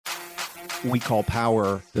we call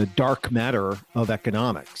power the dark matter of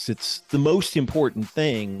economics. It's the most important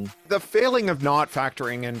thing. The failing of not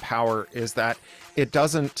factoring in power is that it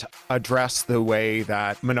doesn't address the way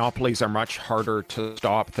that monopolies are much harder to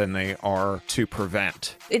stop than they are to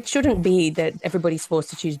prevent. It shouldn't be that everybody's forced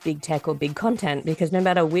to choose big tech or big content, because no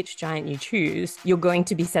matter which giant you choose, you're going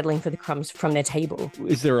to be settling for the crumbs from their table.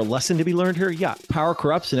 Is there a lesson to be learned here? Yeah, power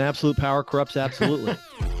corrupts and absolute power corrupts absolutely.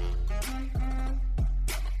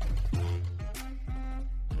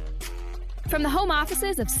 From the home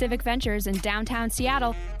offices of Civic Ventures in downtown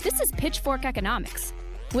Seattle, this is Pitchfork Economics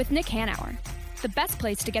with Nick Hanauer, the best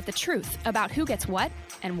place to get the truth about who gets what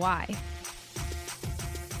and why.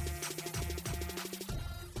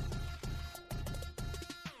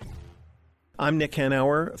 I'm Nick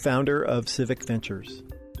Hanauer, founder of Civic Ventures.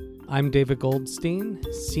 I'm David Goldstein,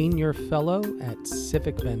 Senior Fellow at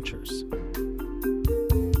Civic Ventures.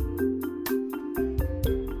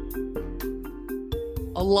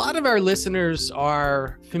 A lot of our listeners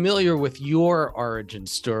are familiar with your origin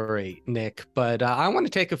story, Nick, but I want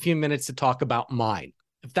to take a few minutes to talk about mine,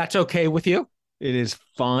 if that's okay with you. It is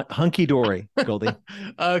hunky-dory, Goldie.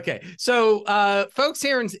 Okay, so folks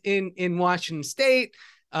here in Washington State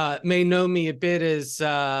may know me a bit as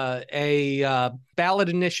a ballot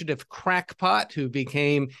initiative crackpot who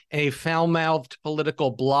became a foul-mouthed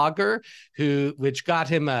political blogger, which got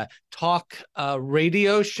him a talk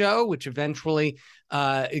radio show, which eventually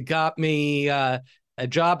got me a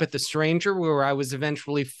job at The Stranger, where I was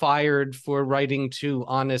eventually fired for writing too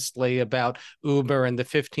honestly about Uber and the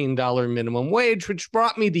 $15 minimum wage, which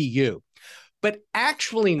brought me to you. But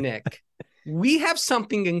actually, Nick, we have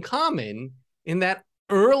something in common in that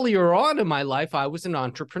earlier on in my life, I was an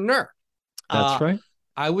entrepreneur. That's right.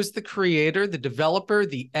 I was the creator, the developer,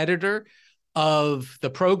 the editor of the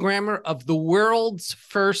programmer of the world's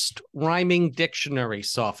first rhyming dictionary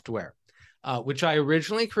software, which I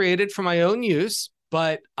originally created for my own use,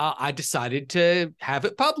 but I decided to have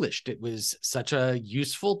it published. It was such a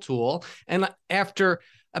useful tool. And after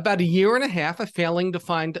about a year and a half of failing to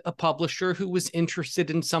find a publisher who was interested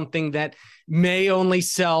in something that may only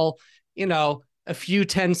sell, a few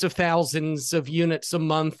tens of thousands of units a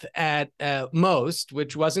month at most,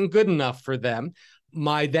 which wasn't good enough for them,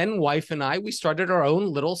 my then wife and I, we started our own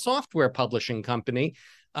little software publishing company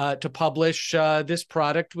to publish this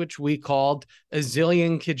product, which we called A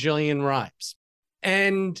Zillion Kajillion Rhymes.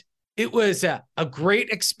 And it was a great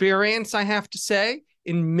experience, I have to say,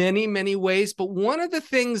 in many, many ways. But one of the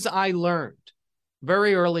things I learned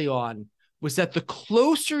very early on was that the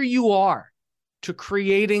closer you are to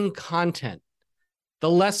creating content, the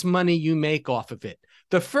less money you make off of it.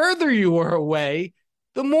 The further you are away,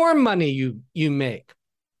 the more money you make.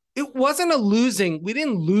 It wasn't we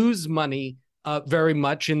didn't lose money very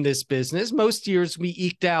much in this business. Most years we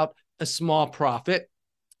eked out a small profit,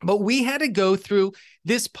 but we had to go through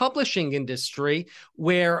this publishing industry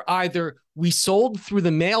where either we sold through the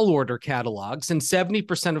mail order catalogs, and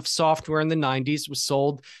 70% of software in the 90s was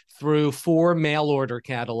sold through 4 mail order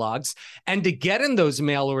catalogs. And to get in those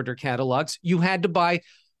mail order catalogs, you had to buy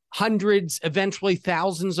hundreds, eventually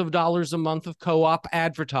thousands of dollars a month of co-op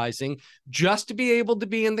advertising just to be able to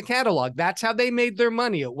be in the catalog. That's how they made their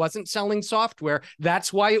money. It wasn't selling software.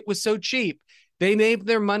 That's why it was so cheap. They made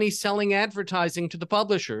their money selling advertising to the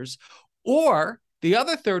publishers. Or the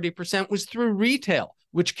other 30% was through retail,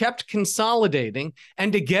 which kept consolidating.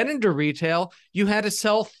 And to get into retail, you had to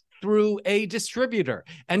sell through a distributor.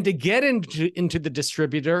 And to get into the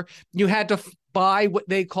distributor, you had to buy what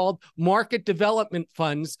they called market development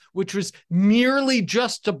funds, which was merely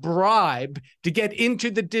just a bribe to get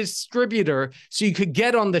into the distributor so you could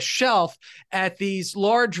get on the shelf at these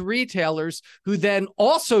large retailers who then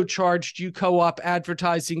also charged you co-op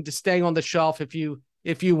advertising to stay on the shelf if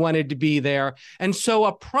you wanted to be there. And so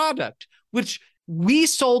a product which we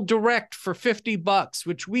sold direct for $50,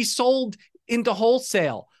 which we sold into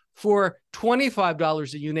wholesale for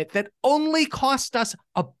 $25 a unit, that only cost us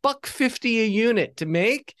 $1.50 a unit to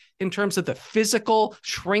make in terms of the physical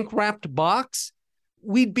shrink-wrapped box,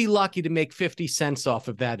 we'd be lucky to make 50 cents off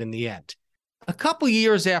of that in the end. A couple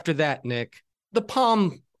years after that, Nick, the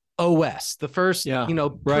Palm OS, the first,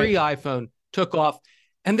 pre-iPhone, took off,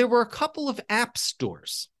 and there were a couple of app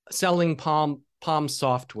stores selling Palm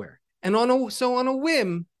software. And on a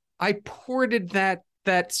whim, I ported that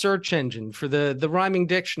search engine for the rhyming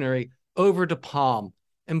dictionary over to Palm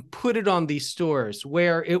and put it on these stores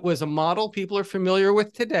where it was a model people are familiar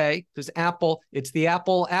with today, because it's the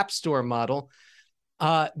Apple App Store model.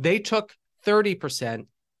 They took 30%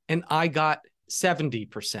 and I got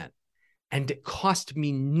 70%. And it cost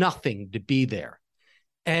me nothing to be there.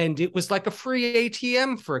 And it was like a free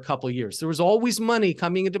ATM for a couple of years. There was always money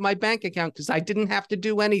coming into my bank account because I didn't have to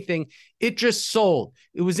do anything. It just sold.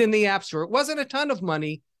 It was in the App Store. It wasn't a ton of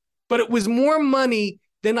money, but it was more money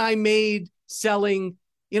than I made selling,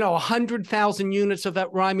 100,000 units of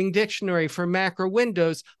that rhyming dictionary for Mac or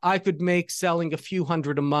Windows. I could make selling a few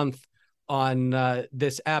hundred a month on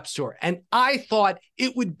this App Store. And I thought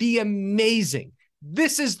it would be amazing.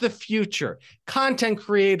 This is the future. Content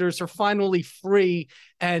creators are finally free,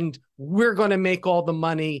 and we're going to make all the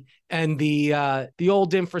money, and the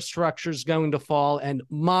old infrastructure is going to fall. And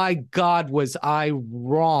my God, was I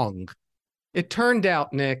wrong. It turned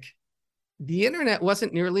out, Nick, the internet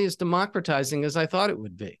wasn't nearly as democratizing as I thought it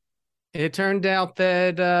would be. It turned out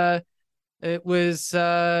that it was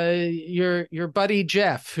your buddy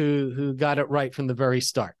Jeff who got it right from the very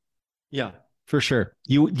start. Yeah, for sure.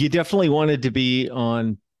 You definitely wanted to be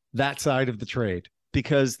on that side of the trade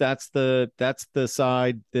because that's the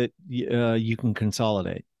side that you can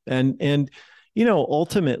consolidate. And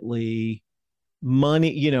ultimately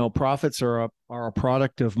money, profits are a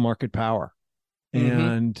product of market power.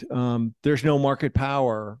 Mm-hmm. And there's no market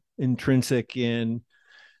power intrinsic in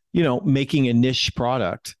making a niche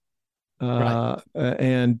product. Right.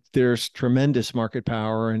 And there's tremendous market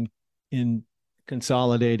power in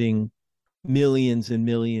consolidating millions and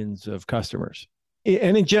millions of customers.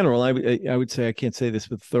 And in general, I would say, I can't say this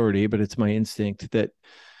with authority, but it's my instinct that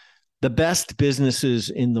the best businesses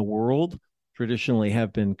in the world traditionally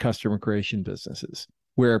have been customer creation businesses,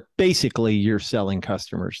 where basically you're selling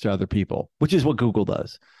customers to other people, which is what Google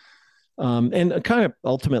does. And kind of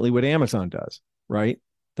ultimately what Amazon does, right?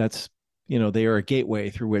 That's, they are a gateway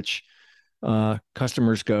through which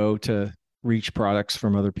customers go to reach products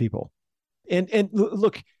from other people. And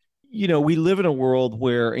look, we live in a world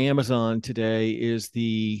where Amazon today is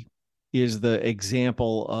the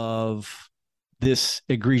example of this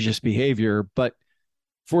egregious behavior. But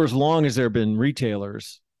for as long as there have been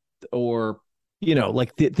retailers, or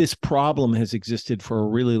this problem has existed for a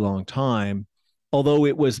really long time, although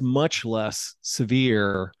it was much less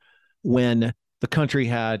severe when the country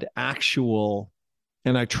had actual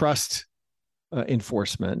antitrust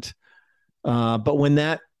enforcement. But when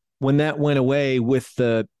that went away with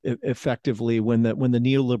when the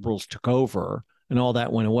neoliberals took over and all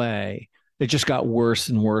that went away, it just got worse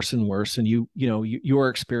and worse and worse. And your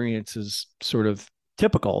experience is sort of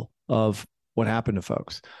typical of what happened to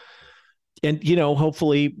folks. And,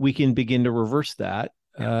 hopefully we can begin to reverse that.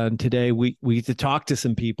 Today we get to talk to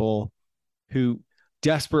some people who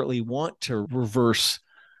desperately want to reverse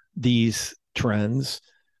these trends.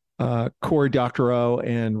 Cory Doctorow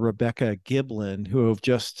and Rebecca Giblin, who have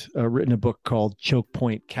just written a book called Choke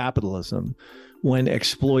Point Capitalism, when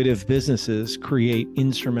exploitive businesses create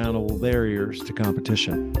insurmountable barriers to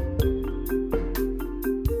competition.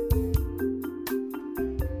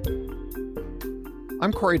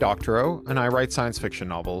 I'm Cory Doctorow, and I write science fiction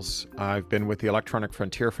novels. I've been with the Electronic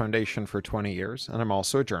Frontier Foundation for 20 years, and I'm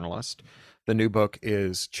also a journalist. The new book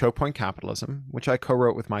is Choke Point Capitalism, which I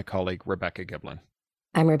co-wrote with my colleague, Rebecca Giblin.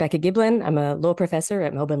 I'm Rebecca Giblin. I'm a law professor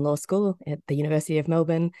at Melbourne Law School at the University of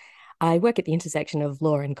Melbourne. I work at the intersection of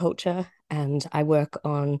law and culture, and I work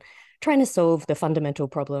on trying to solve the fundamental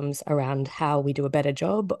problems around how we do a better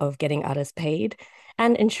job of getting artists paid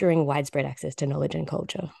and ensuring widespread access to knowledge and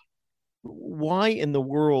culture. Why in the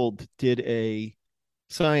world did a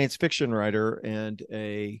science fiction writer and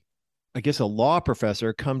a law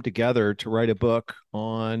professor come together to write a book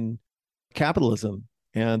on capitalism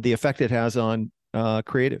and the effect it has on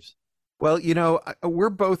creatives? Well,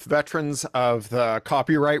 we're both veterans of the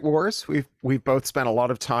copyright wars. We've both spent a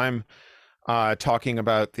lot of time talking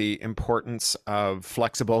about the importance of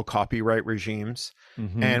flexible copyright regimes.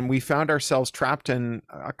 Mm-hmm. And we found ourselves trapped in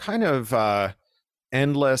a kind of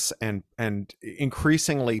endless and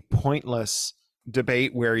increasingly pointless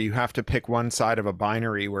debate where you have to pick one side of a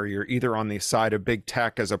binary, where you're either on the side of big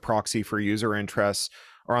tech as a proxy for user interests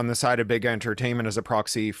or on the side of big entertainment as a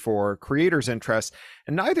proxy for creators' interests.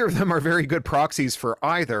 And neither of them are very good proxies for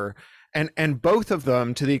either. And both of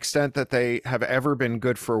them, to the extent that they have ever been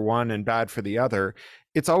good for one and bad for the other,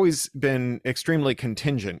 it's always been extremely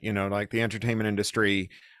contingent. Like the entertainment industry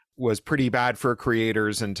was pretty bad for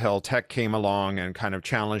creators until tech came along and kind of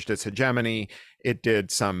challenged its hegemony. It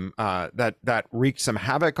did some that wreaked some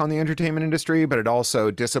havoc on the entertainment industry, but it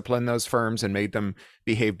also disciplined those firms and made them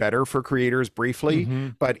behave better for creators briefly. Mm-hmm.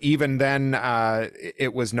 But even then,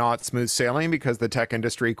 it was not smooth sailing because the tech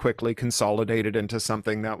industry quickly consolidated into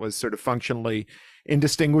something that was sort of functionally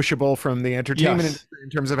indistinguishable from the entertainment industry in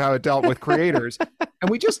terms of how it dealt with creators. And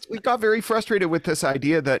we got very frustrated with this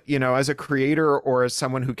idea that, as a creator or as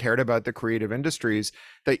someone who cared about the creative industries,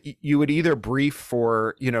 that you would either brief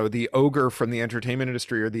for, the ogre from the entertainment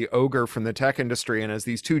industry or the ogre from the tech industry. And as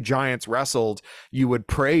these two giants wrestled, you would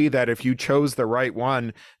pray that if you chose the right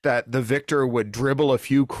one, that the victor would dribble a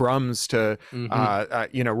few crumbs to,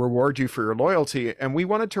 reward you for your loyalty. And we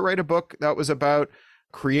wanted to write a book that was about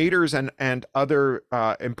creators and other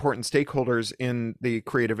important stakeholders in the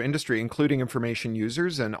creative industry, including information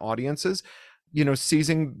users and audiences,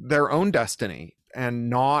 seizing their own destiny and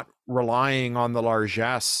not relying on the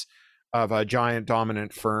largesse of a giant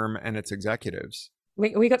dominant firm and its executives.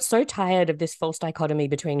 We got so tired of this false dichotomy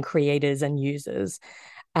between creators and users.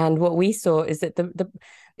 And what we saw is that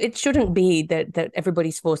it shouldn't be that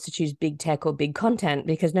everybody's forced to choose big tech or big content,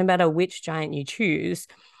 because no matter which giant you choose,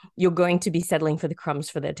 you're going to be settling for the crumbs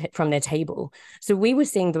from their table. So we were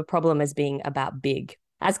seeing the problem as being about big.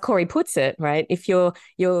 As Corey puts it, right? If your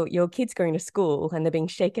kid's going to school and they're being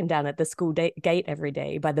shaken down at the school gate every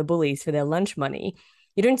day by the bullies for their lunch money,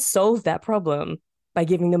 you don't solve that problem by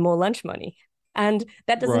giving them more lunch money. And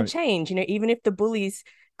that doesn't change. Even if the bullies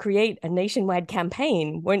create a nationwide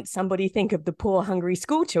campaign, won't somebody think of the poor, hungry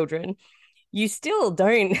school children? You still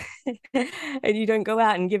don't, and you don't go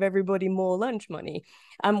out and give everybody more lunch money.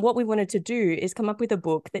 What we wanted to do is come up with a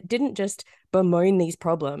book that didn't just bemoan these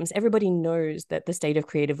problems. Everybody knows that the state of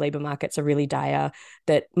creative labor markets are really dire,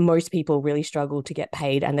 that most people really struggle to get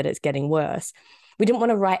paid, and that it's getting worse. We didn't want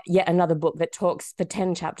to write yet another book that talks for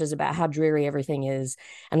 10 chapters about how dreary everything is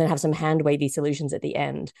and then have some hand-wavy solutions at the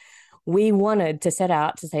end. We wanted to set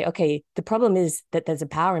out to say, okay, the problem is that there's a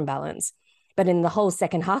power imbalance. But in the whole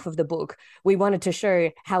second half of the book, we wanted to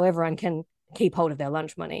show how everyone can keep hold of their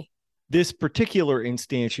lunch money. This particular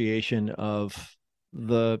instantiation of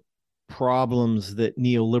the problems that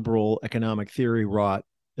neoliberal economic theory wrought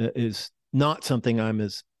is not something I'm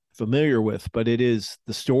as familiar with, but it is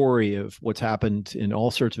the story of what's happened in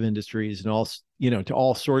all sorts of industries and to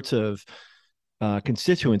all sorts of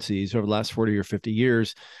constituencies over the last 40 or 50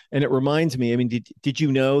 years. And it reminds me, did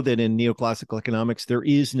you know that in neoclassical economics, there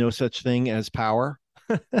is no such thing as power,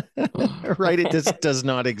 right? It just does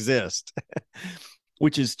not exist,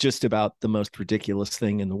 which is just about the most ridiculous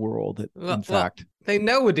thing in the world. In fact, they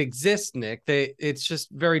know it exists, Nick. It's just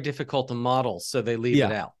very difficult to model, so they leave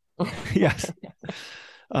it out. Yes.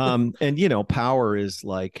 And, power is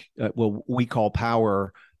like, we call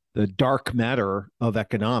power the dark matter of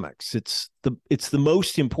economics. It's the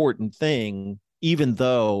most important thing, even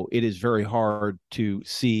though it is very hard to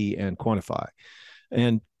see and quantify.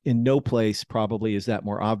 And in no place probably is that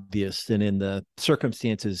more obvious than in the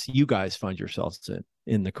circumstances you guys find yourselves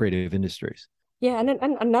in the creative industries. Yeah, and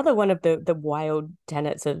another one of the wild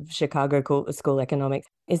tenets of Chicago School economics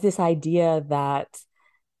is this idea that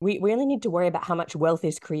we really need to worry about how much wealth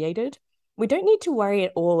is created. We don't need to worry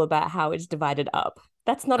at all about how it's divided up.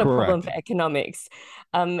 That's not a problem for economics.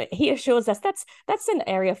 He assures us that's an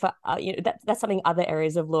area for that's something other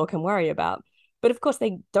areas of law can worry about. But of course,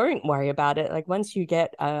 they don't worry about it. Like once you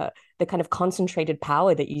get the kind of concentrated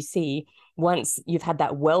power that you see, once you've had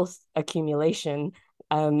that wealth accumulation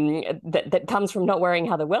that comes from not worrying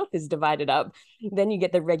how the wealth is divided up, then you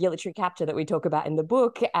get the regulatory capture that we talk about in the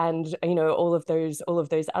book, and all of those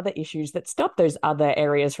other issues that stop those other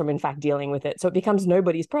areas from in fact dealing with it. So it becomes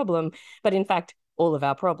nobody's problem, but in fact all of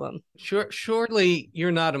our problem. Surely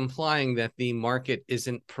you're not implying that the market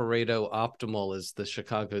isn't Pareto optimal, as the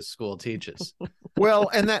Chicago School teaches. Well,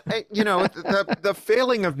 and that, the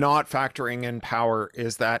failing of not factoring in power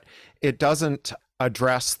is that it doesn't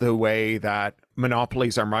address the way that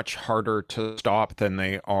monopolies are much harder to stop than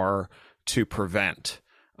they are to prevent.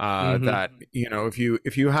 That,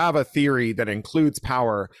 if you have a theory that includes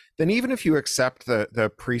power, then even if you accept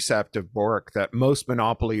the precept of Bork that most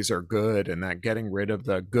monopolies are good and that getting rid of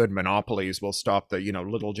the good monopolies will stop the,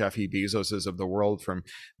 little Jeffy Bezoses of the world from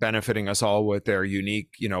benefiting us all with their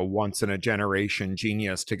unique, once in a generation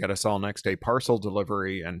genius to get us all next day parcel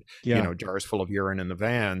delivery and, jars full of urine in the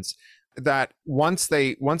vans, that once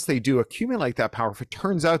they do accumulate that power, if it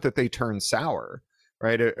turns out that they turn sour,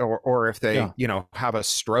 right, or if they have a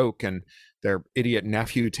stroke and their idiot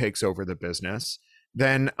nephew takes over the business,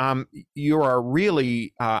 then you are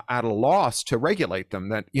really at a loss to regulate them.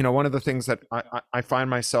 That, one of the things that I find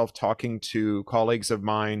myself talking to colleagues of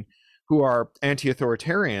mine who are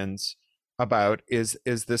anti-authoritarians about is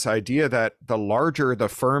this idea that the larger the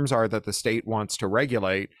firms are that the state wants to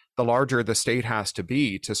regulate, the larger the state has to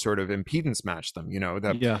be to sort of impedance match them.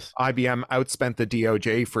 The Yes. IBM outspent the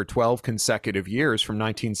DOJ for 12 consecutive years from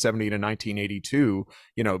 1970 to 1982,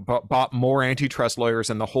 bought more antitrust lawyers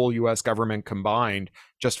than the whole US government combined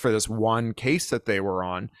just for this one case that they were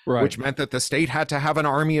on, Right. which meant that the state had to have an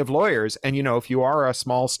army of lawyers. And, if you are a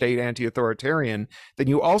small state anti-authoritarian, then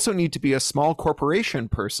you also need to be a small corporation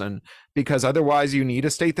person, because otherwise you need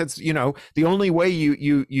a state that's, the only way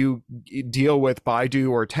you deal with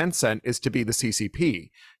Baidu or Tencent is to be the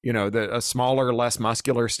CCP. A smaller, less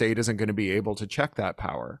muscular state isn't going to be able to check that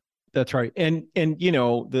power. That's right. And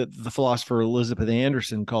the philosopher Elizabeth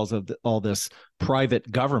Anderson calls all this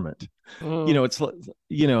private government.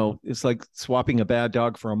 It's like swapping a bad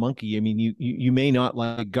dog for a monkey. I mean, you may not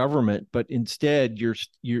like government, but instead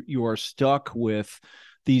you are stuck with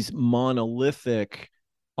these monolithic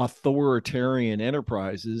authoritarian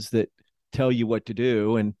enterprises that tell you what to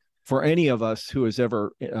do. And for any of us who has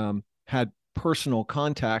ever had personal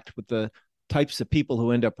contact with the types of people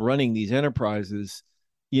who end up running these enterprises,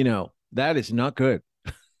 that is not good.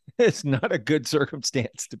 It's not a good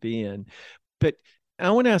circumstance to be in. But I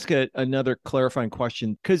want to ask another clarifying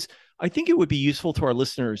question, because I think it would be useful to our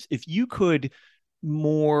listeners if you could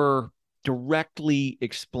more directly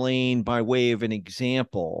explain by way of an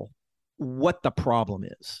example what the problem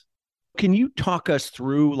is. Can you talk us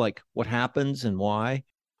through like what happens and why?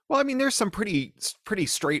 Well, I mean, there's some pretty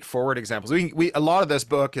straightforward examples. A lot of this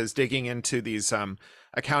book is digging into these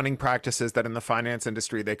accounting practices that in the finance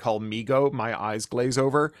industry they call MIGO, my eyes glaze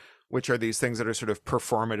over, which are these things that are sort of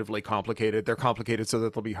performatively complicated. They're complicated so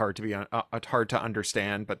that they'll be hard to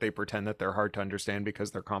understand, but they pretend that they're hard to understand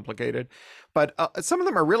because they're complicated. But some of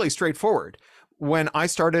them are really straightforward. When I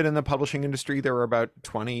started in the publishing industry, there were about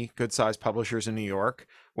 20 good-sized publishers in New York.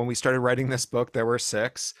 When we started writing this book, there were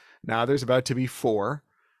 6. Now there's about to be 4.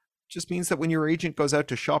 Just means that when your agent goes out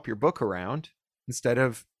to shop your book around, instead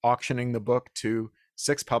of auctioning the book to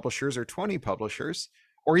 6 publishers or 20 publishers,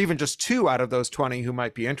 or even just 2 out of those 20 who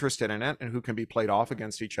might be interested in it and who can be played off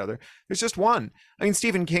against each other, there's just one. I mean,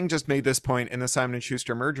 Stephen King just made this point in the Simon &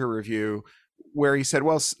 Schuster merger review, where he said,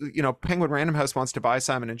 well, Penguin Random House wants to buy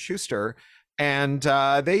Simon & Schuster, and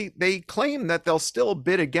they claim that they'll still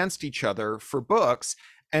bid against each other for books.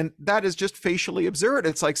 And that is just facially absurd.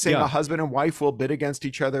 It's like saying a husband and wife will bid against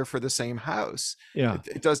each other for the same house. Yeah,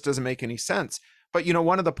 it doesn't make any sense. But,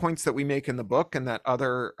 one of the points that we make in the book and that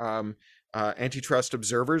other antitrust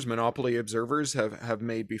observers, monopoly observers have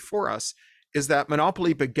made before us is that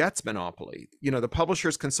monopoly begets monopoly. The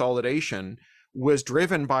publishers' consolidation was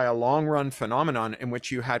driven by a long-run phenomenon in which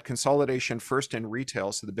you had consolidation first in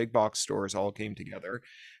retail, so the big box stores all came together,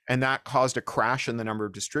 and that caused a crash in the number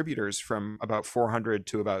of distributors from about 400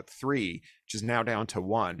 to about 3, which is now down to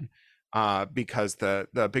 1, because the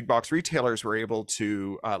big box retailers were able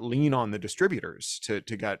to lean on the distributors to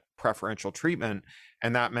get preferential treatment,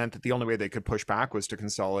 and that meant that the only way they could push back was to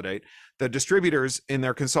consolidate. The distributors in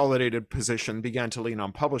their consolidated position began to lean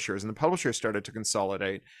on publishers, and the publishers started to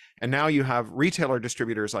consolidate. And now you have retailer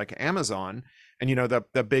distributors like Amazon, and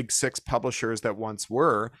the big 6 publishers that once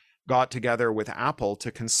were got together with Apple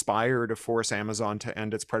to conspire to force Amazon to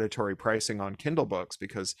end its predatory pricing on Kindle books,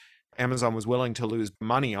 because Amazon was willing to lose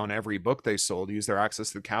money on every book they sold, use their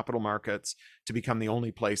access to the capital markets to become the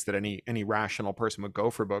only place that any rational person would go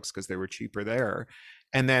for books because they were cheaper there.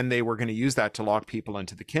 And then they were going to use that to lock people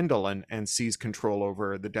into the Kindle and seize control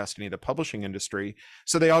over the destiny of the publishing industry.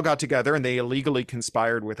 So they all got together and they illegally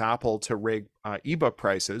conspired with Apple to rig ebook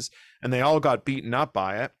prices, and they all got beaten up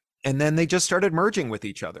by it. And then they just started merging with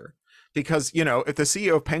each other. Because, if the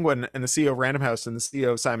CEO of Penguin and the CEO of Random House and the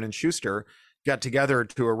CEO of Simon & Schuster get together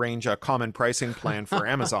to arrange a common pricing plan for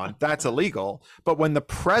Amazon, that's illegal. But when the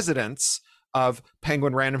presidents of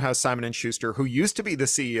Penguin, Random House, Simon & Schuster, who used to be the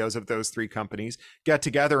CEOs of those 3 companies, get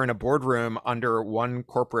together in a boardroom under one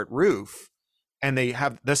corporate roof and they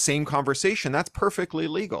have the same conversation, that's perfectly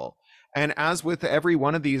legal. And as with every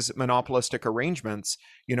one of these monopolistic arrangements,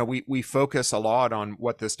 we focus a lot on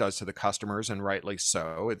what this does to the customers, and rightly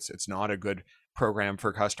so. It's not a good program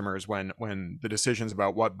for customers when the decisions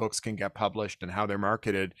about what books can get published and how they're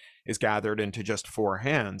marketed is gathered into just 4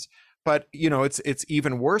 hands. But it's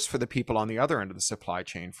even worse for the people on the other end of the supply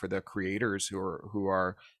chain, for the creators who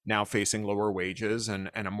are now facing lower wages and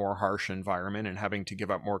a more harsh environment and having to give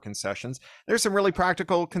up more concessions. There's some really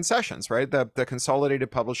practical concessions, right? The consolidated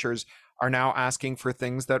publishers are now asking for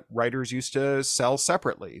things that writers used to sell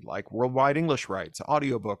separately, like worldwide English rights,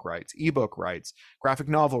 audiobook rights, ebook rights, graphic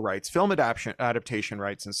novel rights, film adaptation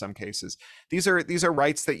rights in some cases. These are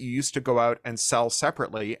rights that you used to go out and sell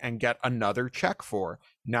separately and get another check for.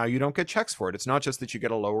 now you don't get checks for it. It's not just that you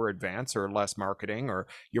get a lower advance or less marketing, or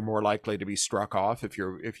you're more likely to be struck off if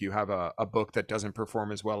you have a book that doesn't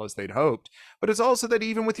perform as well as they'd hoped, but it's also that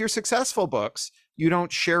even with your successful books, you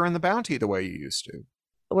don't share in the bounty the way you used to.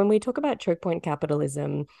 When we talk about choke point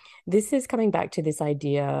capitalism, this is coming back to this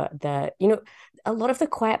idea that, a lot of the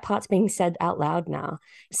quiet parts being said out loud now.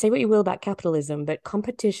 Say what you will about capitalism, but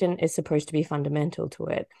competition is supposed to be fundamental to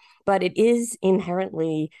it. But it is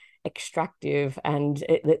inherently extractive, and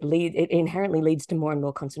it inherently leads to more and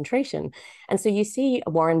more concentration. And so you see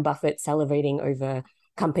Warren Buffett salivating over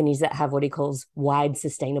companies that have what he calls wide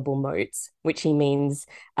sustainable moats, which he means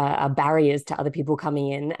are barriers to other people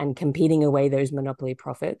coming in and competing away those monopoly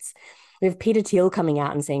profits. We have Peter Thiel coming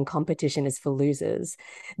out and saying competition is for losers.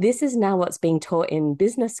 This is now what's being taught in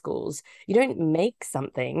business schools. You don't make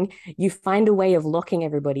something, you find a way of locking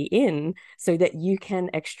everybody in so that you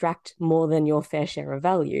can extract more than your fair share of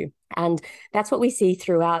value. And that's what we see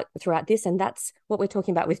throughout this. And that's what we're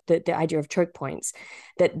talking about with the idea of choke points,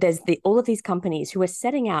 that there's all of these companies who are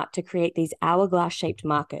setting out to create these hourglass shaped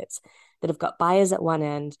markets that have got buyers at one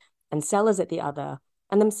end and sellers at the other,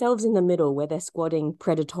 and themselves in the middle where they're squatting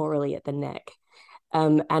predatorily at the neck.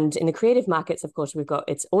 And in the creative markets, of course, we've got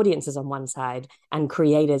its audiences on one side and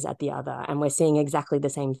creators at the other. And we're seeing exactly the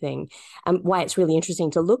same thing. And why it's really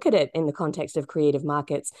interesting to look at it in the context of creative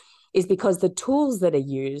markets is because the tools that are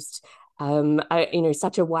used are,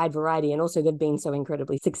 such a wide variety, and also they've been so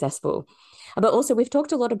incredibly successful. But also we've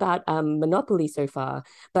talked a lot about monopoly so far,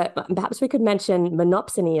 but perhaps we could mention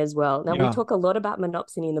monopsony as well. Now, we talk a lot about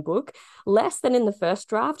monopsony in the book, less than in the first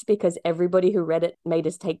draft, because everybody who read it made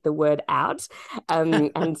us take the word out.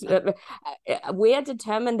 And we are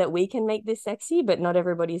determined that we can make this sexy, but not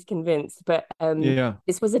everybody's convinced. But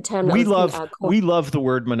this was a term that we love the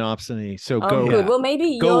word monopsony. So go. Good. Well,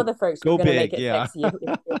 maybe you're the folks who are going to make it sexy,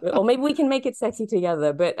 or maybe we can make it sexy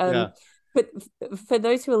together. But for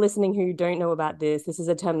those who are listening who don't know about this is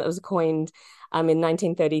a term that was coined in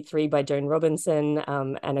 1933 by Joan Robinson,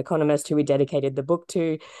 an economist who we dedicated the book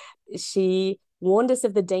to. She warned us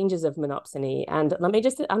of the dangers of monopsony. And let me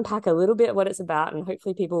just unpack a little bit what it's about, and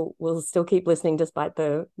hopefully people will still keep listening despite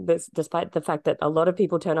the fact that a lot of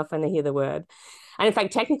people turn off when they hear the word. And in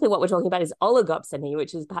fact, technically what we're talking about is oligopsony,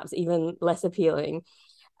 which is perhaps even less appealing.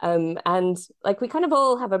 And we kind of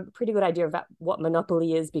all have a pretty good idea about what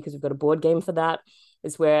monopoly is, because we've got a board game for that.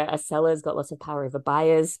 It's where a seller's got lots of power over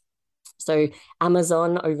buyers. So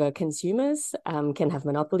Amazon over consumers can have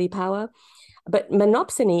monopoly power. But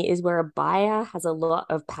monopsony is where a buyer has a lot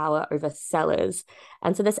of power over sellers.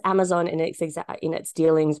 And so that's Amazon in its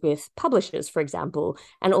dealings with publishers, for example,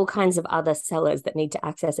 and all kinds of other sellers that need to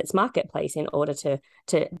access its marketplace in order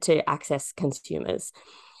to access consumers.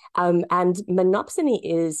 And monopsony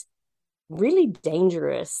is really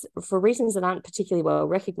dangerous for reasons that aren't particularly well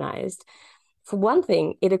recognized. For one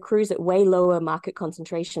thing, it accrues at way lower market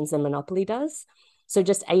concentrations than monopoly does. So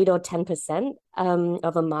just 8 or 10%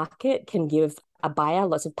 of a market can give a buyer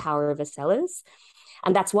lots of power over sellers.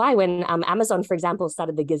 And that's why when Amazon, for example,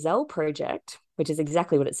 started the Gazelle project, which is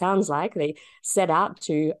exactly what it sounds like, they set out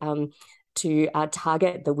to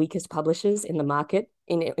target the weakest publishers in the market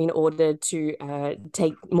in order to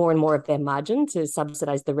take more and more of their margin to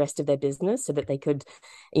subsidize the rest of their business, so that they could,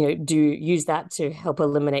 use that to help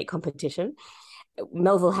eliminate competition.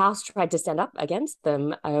 Melville House tried to stand up against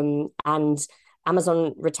them, and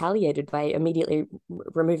Amazon retaliated by immediately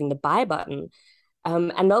removing the buy button.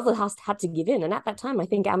 And Melville House had to give in. And at that time, I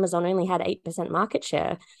think Amazon only had 8% market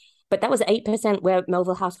share. But that was 8% where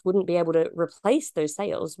Melville House wouldn't be able to replace those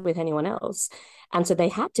sales with anyone else. And so they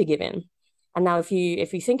had to give in. And now if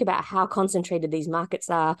you think about how concentrated these markets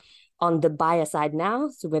are on the buyer side now,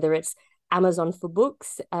 so whether it's Amazon for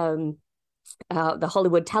books, the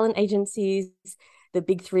Hollywood talent agencies, the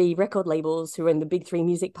big three record labels who are in the big three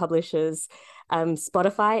music publishers,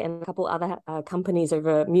 Spotify and a couple other companies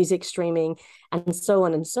over music streaming, and so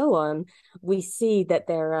on, we see that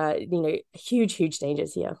there are, huge, huge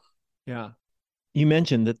dangers here. Yeah. You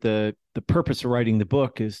mentioned that the purpose of writing the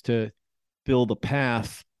book is to build a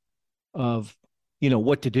path of,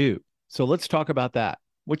 what to do. So let's talk about that.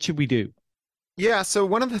 What should we do? Yeah, so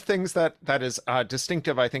one of the things that is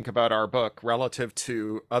distinctive, I think, about our book relative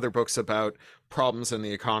to other books about problems in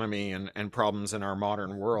the economy and problems in our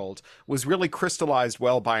modern world was really crystallized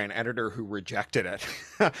well by an editor who rejected it.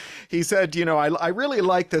 He said, I really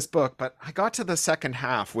like this book, but I got to the second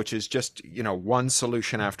half, which is just, one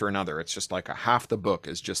solution after another. It's just like half the book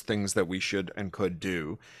is just things that we should and could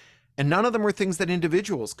do. And none of them were things that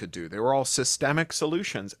individuals could do. They were all systemic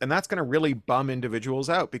solutions. And that's going to really bum individuals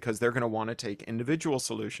out because they're going to want to take individual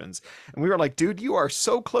solutions. And we were like, dude, you are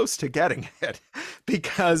so close to getting it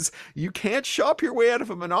because you can't shop your way out of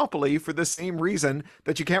a monopoly for the same reason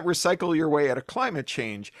that you can't recycle your way out of climate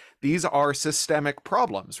change. These are systemic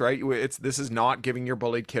problems, right? This is not giving your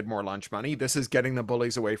bullied kid more lunch money. This is getting the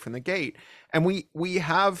bullies away from the gate. And we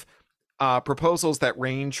have proposals that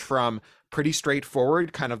range from pretty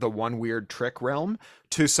straightforward, kind of the one weird trick realm,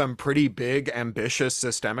 to some pretty big, ambitious,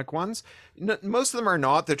 systemic ones. Most of them are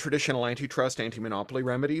not the traditional antitrust, anti-monopoly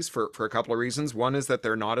remedies for a couple of reasons. One is that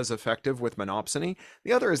they're not as effective with monopsony.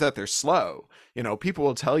 The other is that they're slow. You know, people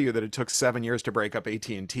will tell you that it took 7 years to break up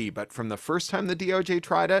AT&T, but from the first time the DOJ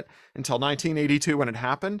tried it until 1982 when it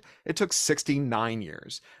happened, it took 69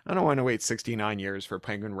 years. I don't want to wait 69 years for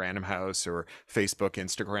Penguin Random House or Facebook,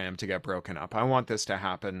 Instagram to get broken up. I want this to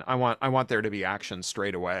happen. I want there to be action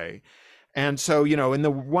straight away. And so, you know, in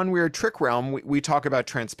the one weird trick realm, we talk about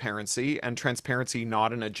transparency, and transparency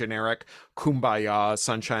not in a generic kumbaya,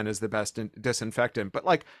 sunshine is the best disinfectant, but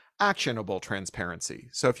like actionable transparency.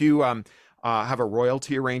 So if you have a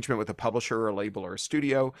royalty arrangement with a publisher or a label or a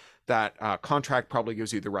studio, that contract probably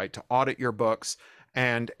gives you the right to audit your books.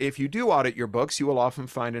 And if you do audit your books, you will often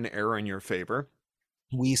find an error in your favor.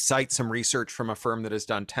 We cite some research from a firm that has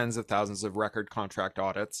done tens of thousands of record contract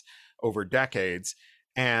audits over decades.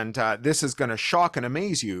 And this is going to shock and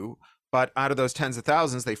amaze you, but out of those tens of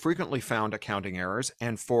thousands, they frequently found accounting errors,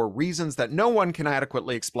 and for reasons that no one can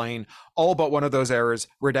adequately explain, all but one of those errors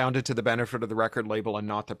redounded to the benefit of the record label and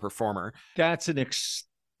not the performer. That's an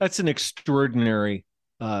extraordinary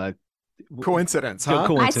coincidence, huh?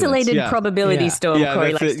 Coincidence. Isolated probability storm,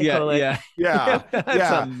 Corey likes to call it. Yeah,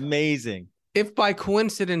 that's amazing. If by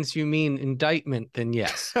coincidence you mean indictment, then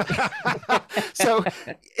yes. So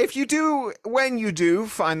if you do, when you do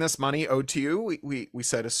find this money owed to you, we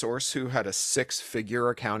cite a source who had a 6-figure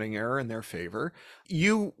accounting error in their favor.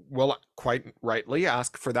 You will quite rightly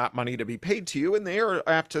ask for that money to be paid to you, and they are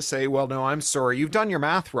apt to say, well, no, I'm sorry, you've done your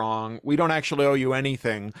math wrong. We don't actually owe you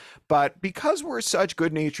anything. But because we're such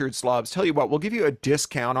good-natured slobs, tell you what, we'll give you a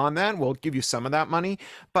discount on that. We'll give you some of that money.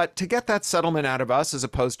 But to get that settlement out of us, as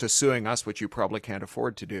opposed to suing us, which you probably can't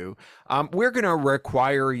afford to do, we're going to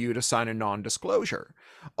require you to sign a non-disclosure.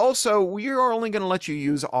 Also, we are only going to let you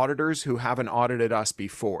use auditors who haven't audited us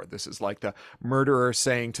before. This is like the murderer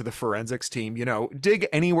saying to the forensics team, you know, dig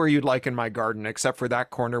anywhere you'd like in my garden except for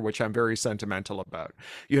that corner, which I'm very sentimental about,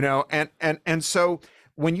 you know, and so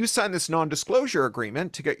when you sign this non-disclosure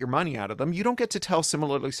agreement to get your money out of them, you don't get to tell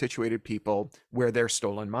similarly situated people where their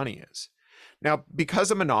stolen money is. Now,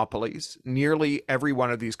 because of monopolies, nearly every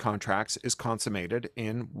one of these contracts is consummated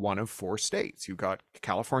in one of 4 states. You've got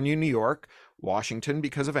California, New York, Washington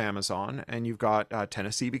because of Amazon, and you've got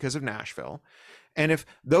Tennessee because of Nashville. And if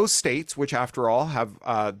those states, which after all have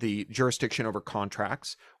the jurisdiction over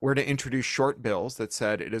contracts, were to introduce short bills that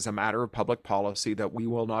said it is a matter of public policy that we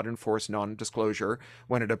will not enforce non-disclosure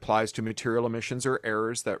when it applies to material omissions or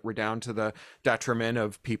errors that redound to the detriment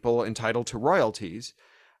of people entitled to royalties,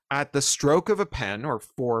 at the stroke of a pen or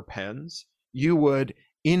 4 pens, you would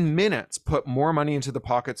in minutes put more money into the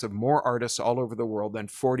pockets of more artists all over the world than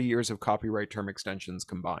 40 years of copyright term extensions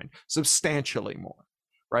combined, substantially more,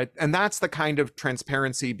 right? And that's the kind of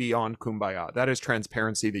transparency beyond kumbaya. That is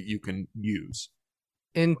transparency that you can use.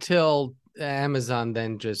 Until Amazon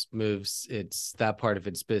then just moves that part of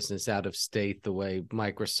its business out of state the way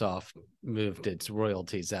Microsoft moved its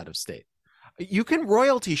royalties out of state. You can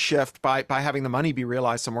royalty shift by having the money be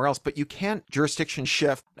realized somewhere else, but you can't jurisdiction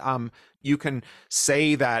shift. You can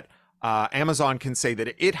say that Amazon can say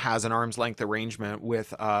that it has an arm's length arrangement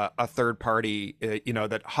with a third party,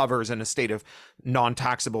 that hovers in a state of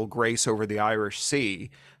non-taxable grace over the Irish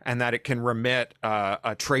Sea, and that it can remit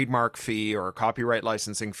a trademark fee or a copyright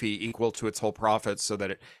licensing fee equal to its whole profits so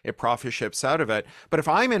that it profit ships out of it. But if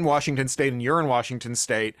I'm in Washington State and you're in Washington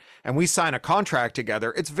State and we sign a contract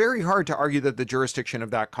together, it's very hard to argue that the jurisdiction of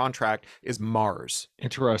that contract is Mars.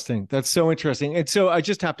 Interesting. That's so interesting. And so I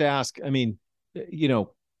just have to ask, I mean,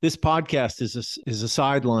 this podcast is a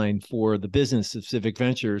sideline for the business of Civic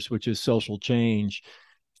Ventures, which is social change.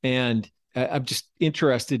 And I'm just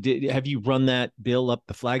interested, have you run that bill up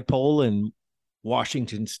the flagpole in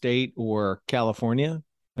Washington State or California?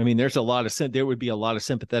 I mean, there would be a lot of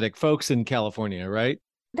sympathetic folks in California, right?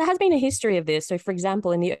 There has been a history of this. So, for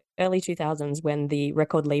example, in the early 2000s, when the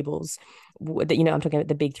record labels, I'm talking about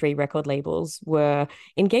the big 3 record labels, were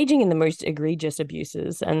engaging in the most egregious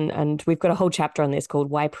abuses. And we've got a whole chapter on this called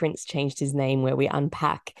Why Prince Changed His Name, where we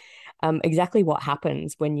unpack exactly what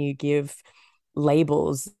happens when you give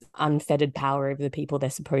labels unfettered power over the people they're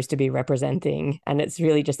supposed to be representing. And it's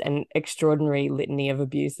really just an extraordinary litany of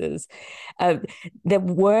abuses. There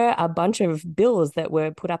were a bunch of bills that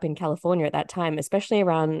were put up in California at that time, especially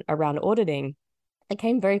around auditing. It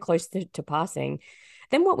came very close to passing.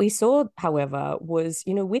 Then what we saw, however, was,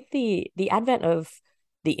 with the advent of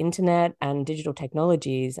the internet and digital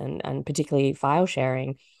technologies and particularly file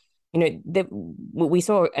sharing, we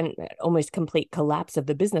saw an almost complete collapse of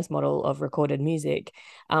the business model of recorded music.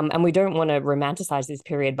 And we don't want to romanticize this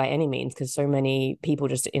period by any means, because so many people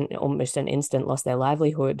just in almost an instant lost their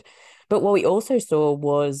livelihood. But what we also saw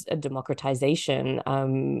was a democratization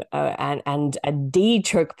and a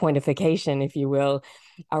de-choke pointification, if you will,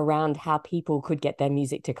 around how people could get their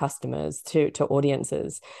music to customers, to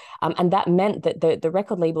audiences. And that meant that the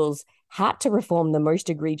record labels had to reform the most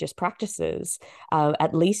egregious practices,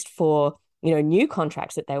 at least for new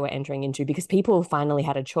contracts that they were entering into, because people finally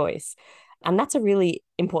had a choice. And that's a really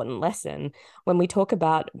important lesson when we talk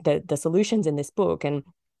about the solutions in this book. And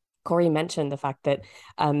Corey mentioned the fact that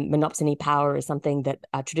monopsony power is something that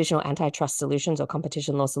traditional antitrust solutions or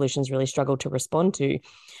competition law solutions really struggle to respond to.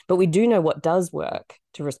 But we do know what does work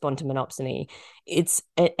to respond to monopsony. It's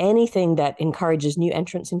anything that encourages new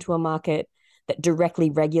entrants into a market, that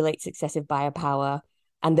directly regulates excessive buyer power,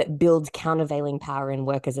 and that builds countervailing power in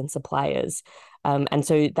workers and suppliers. And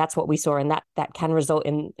so that's what we saw, and that can result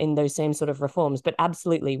in those same sort of reforms. But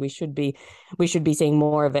absolutely, we should be seeing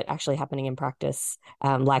more of it actually happening in practice,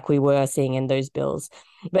 like we were seeing in those bills.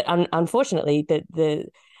 But unfortunately,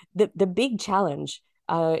 the big challenge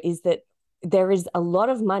is that there is a lot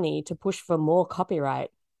of money to push for more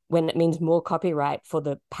copyright, when it means more copyright for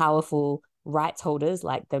the powerful rights holders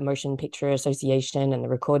like the Motion Picture Association and the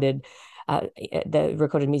Recorded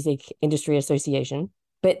Music Industry Association.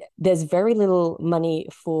 But there's very little money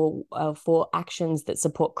for actions that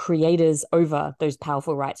support creators over those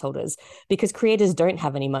powerful rights holders, because creators don't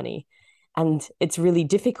have any money. And it's really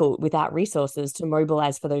difficult without resources to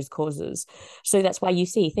mobilize for those causes. So that's why you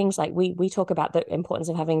see things like we talk about the importance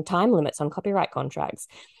of having time limits on copyright contracts.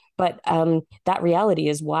 But that reality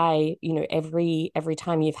is why, every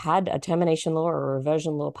time you've had a termination law or a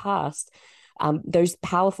reversion law passed, those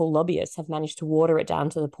powerful lobbyists have managed to water it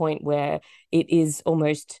down to the point where it is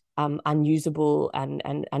almost unusable and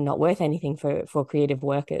not worth anything for creative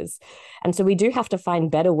workers. And so we do have to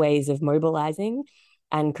find better ways of mobilizing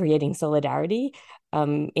and creating solidarity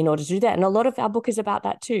in order to do that. And a lot of our book is about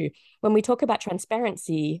that too. When we talk about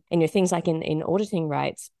transparency and things like in auditing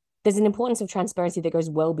rights, there's an importance of transparency that goes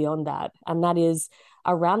well beyond that. And that is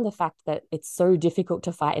around the fact that it's so difficult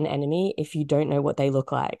to fight an enemy if you don't know what they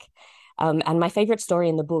look like. And my favorite story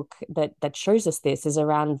in the book that shows us this is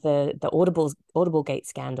around the Audiblegate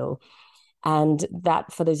scandal. And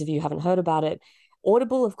that, for those of you who haven't heard about it,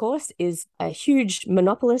 Audible, of course, is a huge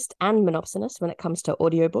monopolist and monopsonist when it comes to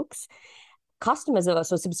audiobooks. Customers or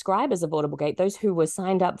subscribers of Audiblegate, those who were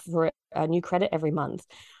signed up for a new credit every month,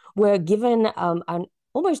 were given an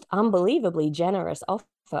almost unbelievably generous offer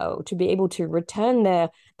to be able to return their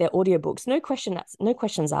audiobooks, no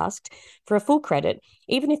questions asked, for a full credit,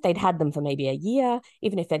 even if they'd had them for maybe a year,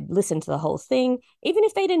 even if they'd listened to the whole thing, even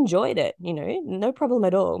if they'd enjoyed it, no problem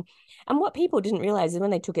at all. And what people didn't realize is when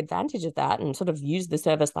they took advantage of that and sort of used the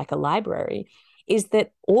service like a library, is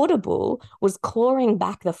that Audible was clawing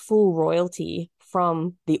back the full royalty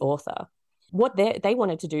from the author. What they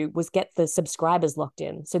wanted to do was get the subscribers locked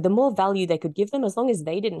in. So the more value they could give them, as long as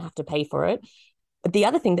they didn't have to pay for it. But the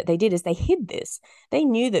other thing that they did is they hid this. They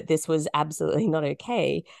knew that this was absolutely not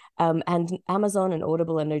okay. And Amazon and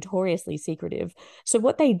Audible are notoriously secretive. So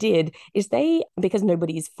what they did is because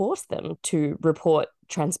nobody's forced them to report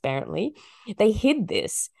transparently, they hid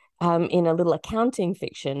this in a little accounting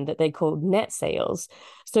fiction that they called net sales.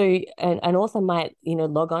 So an author might,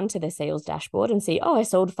 log on to their sales dashboard and see, oh, I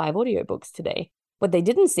sold 5 audiobooks today. What they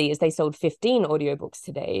didn't see is they sold 15 audiobooks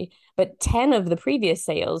today, but 10 of the previous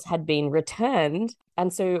sales had been returned.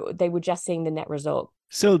 And so they were just seeing the net result.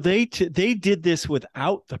 So they did this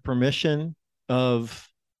without the permission of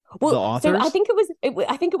the authors? So I think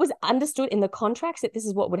it was understood in the contracts that this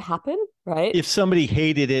is what would happen, right? If somebody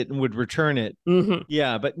hated it and would return it. Mm-hmm.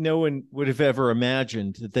 Yeah, but no one would have ever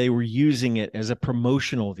imagined that they were using it as a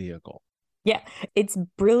promotional vehicle. Yeah, it's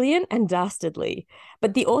brilliant and dastardly.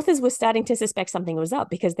 But the authors were starting to suspect something was up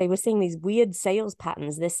because they were seeing these weird sales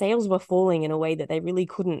patterns. Their sales were falling in a way that they really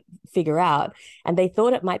couldn't figure out. And they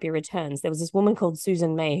thought it might be returns. There was this woman called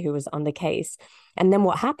Susan May who was on the case. And then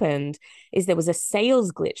what happened is there was a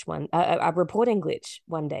sales glitch, a reporting glitch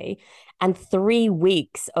one day, and 3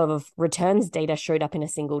 weeks of returns data showed up in a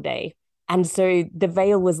single day. And so the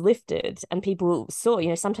veil was lifted and people saw,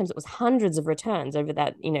 sometimes it was hundreds of returns over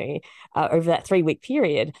that, over that 3-week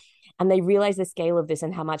period. And they realized the scale of this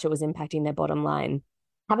and how much it was impacting their bottom line.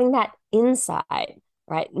 Having that insight,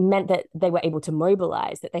 right, meant that they were able to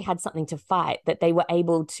mobilize, that they had something to fight, that they were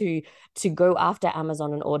able to go after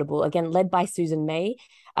Amazon and Audible, again, led by Susan May.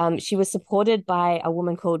 She was supported by a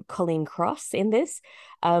woman called Colleen Cross in this.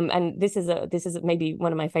 And this is maybe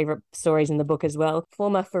one of my favorite stories in the book as well.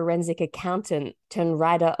 Former forensic accountant turned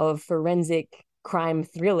writer of forensic crime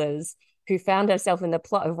thrillers, who found herself in the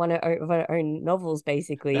plot of one of her own novels,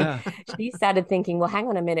 basically. Yeah. She started thinking, well, hang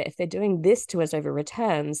on a minute, if they're doing this to us over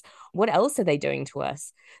returns, what else are they doing to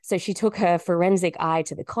us? So she took her forensic eye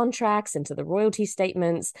to the contracts and to the royalty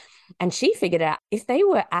statements, and she figured out if they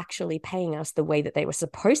were actually paying us the way that they were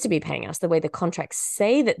supposed to be paying us, the way the contracts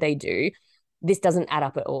say that they do, this doesn't add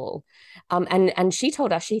up at all. And she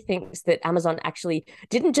told us she thinks that Amazon actually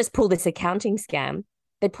didn't just pull this accounting scam,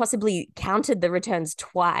 they possibly counted the returns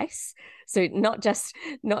twice. So not just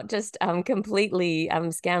completely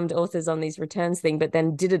scammed authors on these returns thing, but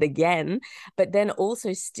then did it again. But then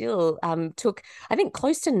also still took, I think,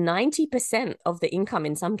 close to 90% of the income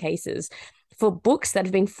in some cases for books that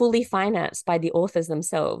have been fully financed by the authors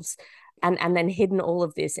themselves. And then hidden all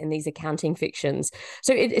of this in these accounting fictions.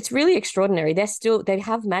 So it's really extraordinary. They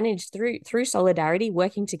have managed through solidarity,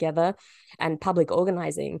 working together, and public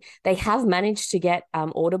organizing. They have managed to get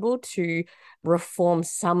Audible to reform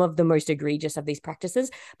some of the most egregious of these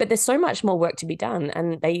practices, but there's so much more work to be done,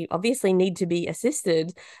 and they obviously need to be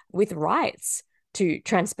assisted with rights to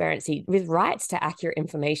transparency, with rights to accurate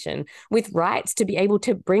information, with rights to be able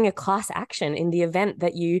to bring a class action in the event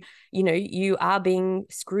that you are being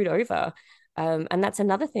screwed over. And that's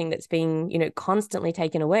another thing that's being, constantly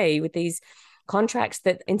taken away with these contracts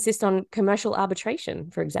that insist on commercial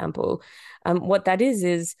arbitration, for example. What that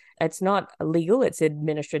is it's not legal, it's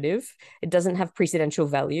administrative. It doesn't have precedential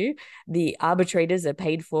value. The arbitrators are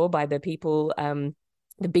paid for by the people,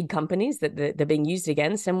 the big companies that they're being used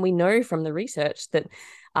against. And we know from the research that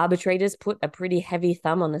arbitrators put a pretty heavy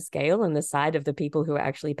thumb on the scale on the side of the people who are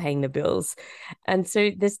actually paying the bills. And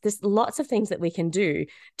so there's lots of things that we can do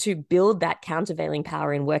to build that countervailing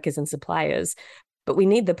power in workers and suppliers. But we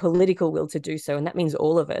need the political will to do so. And that means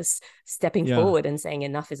all of us stepping forward and saying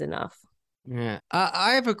enough is enough. Yeah.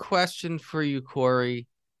 I have a question for you, Corey.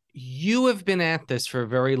 You have been at this for a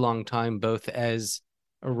very long time, both as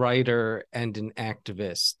a writer and an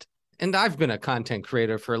activist. And I've been a content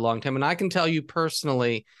creator for a long time. And I can tell you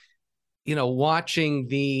personally, watching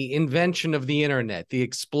the invention of the internet, the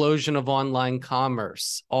explosion of online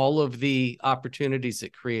commerce, all of the opportunities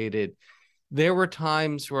it created, there were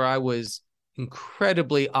times where I was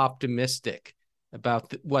incredibly optimistic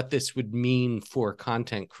about what this would mean for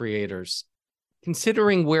content creators.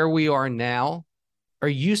 Considering where we are now, are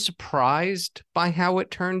you surprised by how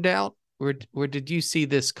it turned out? Or did you see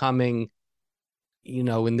this coming, in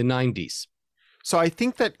the 90s? So I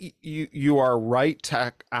think that you are right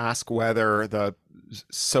to ask whether the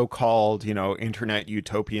so-called, internet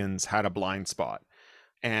utopians had a blind spot.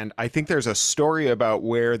 And I think there's a story about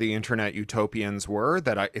where the internet utopians were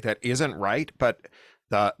that isn't right. But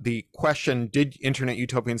the question, did internet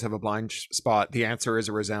utopians have a blind spot? The answer is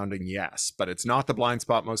a resounding yes, but it's not the blind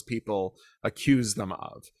spot most people accuse them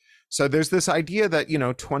of. So there's this idea that,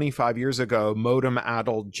 25 years ago,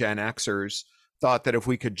 modem-addled Gen Xers thought that if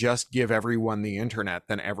we could just give everyone the internet,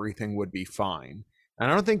 then everything would be fine. And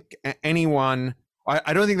I don't think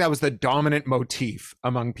I don't think that was the dominant motif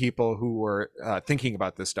among people who were thinking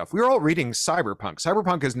about this stuff. We were all reading Cyberpunk.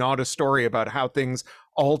 Cyberpunk is not a story about how things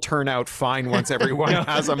all turn out fine once everyone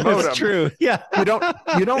has a modem. That's true. Yeah.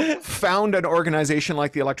 You don't found an organization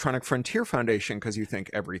like the Electronic Frontier Foundation because you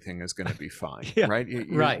think everything is going to be fine, right?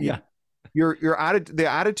 The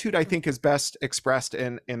attitude, I think, is best expressed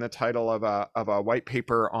in the title of a white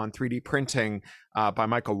paper on 3D printing by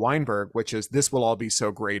Michael Weinberg, which is "This will all be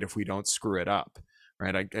so great if we don't screw it up."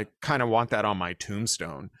 Right? I kind of want that on my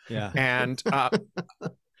tombstone. Yeah. And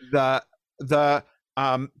the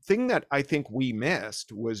thing that I think we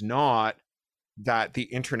missed was not that the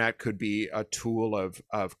internet could be a tool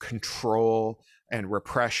of control and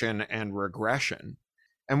repression and regression.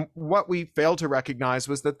 And what we failed to recognize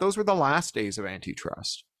was that those were the last days of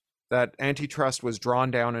antitrust, that antitrust was drawn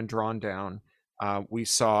down and drawn down. We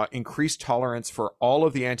saw increased tolerance for all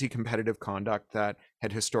of the anti-competitive conduct that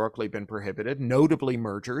had historically been prohibited, notably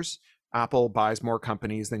mergers. Apple buys more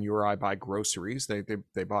companies than you or I buy groceries.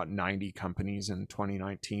 They bought 90 companies in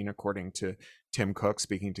 2019, according to Tim Cook,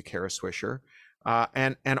 speaking to Kara Swisher.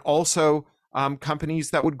 And also companies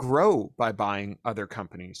that would grow by buying other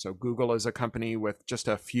companies. So Google is a company with just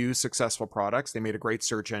a few successful products. They made a great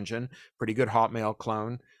search engine, pretty good Hotmail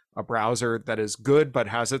clone, a browser that is good but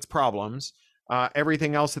has its problems.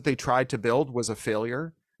 Everything else that they tried to build was a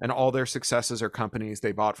failure, and all their successes are companies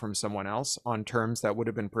they bought from someone else on terms that would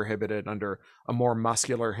have been prohibited under a more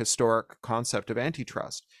muscular historic concept of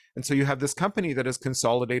antitrust. And so you have this company that is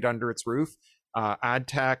consolidated under its roof, ad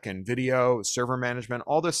tech and video, server management,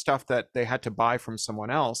 all this stuff that they had to buy from someone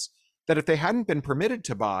else, that if they hadn't been permitted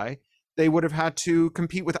to buy, they would have had to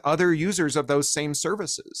compete with other users of those same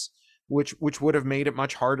services, which would have made it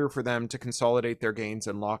much harder for them to consolidate their gains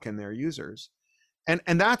and lock in their users.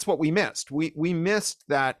 And that's what we missed. We missed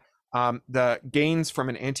that the gains from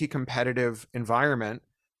an anti-competitive environment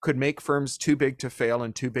could make firms too big to fail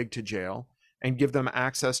and too big to jail, and give them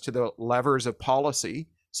access to the levers of policy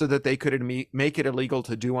so that they could make it illegal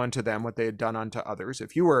to do unto them what they had done unto others.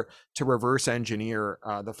 If you were to reverse engineer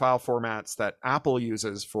the file formats that Apple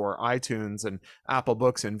uses for iTunes and Apple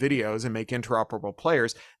Books and videos and make interoperable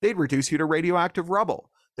players, they'd reduce you to radioactive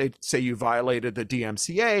rubble. They'd say you violated the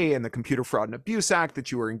DMCA and the Computer Fraud and Abuse Act,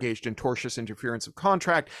 that you were engaged in tortious interference of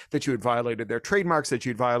contract, that you had violated their trademarks, that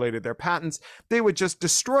you'd violated their patents. They would just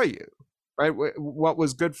destroy you, right? What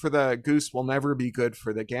was good for the goose will never be good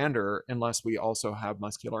for the gander unless we also have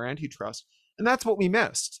muscular antitrust. And that's what we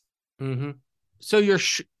missed. Mm-hmm. So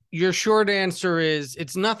your short answer is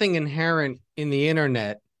it's nothing inherent in the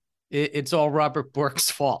internet. It's all Robert Bork's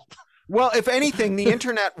fault. Well, if anything, the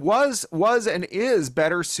internet was and is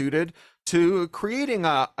better suited to creating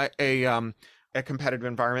a competitive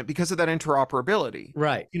environment because of that interoperability.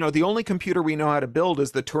 Right. You know, the only computer we know how to build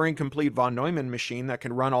is the Turing complete von Neumann machine that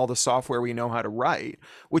can run all the software we know how to write,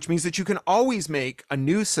 which means that you can always make a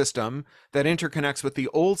new system that interconnects with the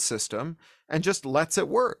old system and just lets it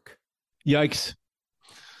work. Yikes.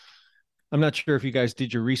 I'm not sure if you guys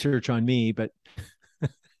did your research on me, but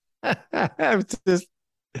I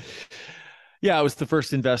was the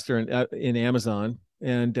first investor in Amazon,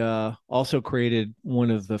 and also created one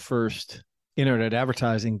of the first internet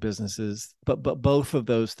advertising businesses. But both of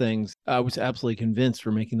those things, I was absolutely convinced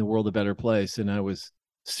were making the world a better place, and I was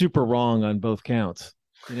super wrong on both counts.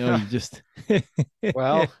 You know, you just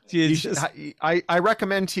well, I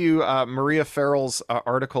recommend to you Maria Farrell's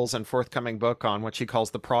articles and forthcoming book on what she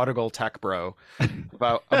calls the prodigal tech bro,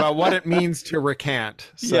 about what it means to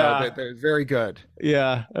recant. So yeah, they're very good.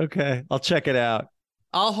 Yeah. Okay. I'll check it out.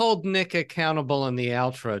 I'll hold Nick accountable in the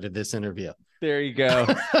outro to this interview. There you go.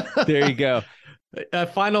 There you go.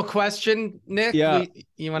 Final question, Nick. Yeah.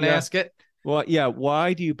 You want to ask it? Well, yeah.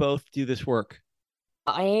 Why do you both do this work?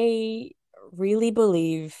 I really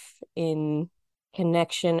believe in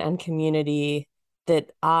connection and community,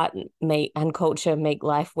 that art and culture make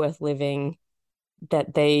life worth living,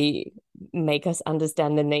 that they make us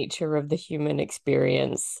understand the nature of the human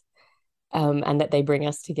experience, and that they bring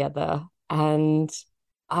us together. And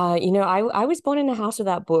I was born in a house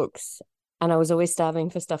without books, and I was always starving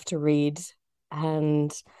for stuff to read,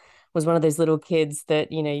 and was one of those little kids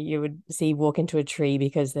that, you know, you would see walk into a tree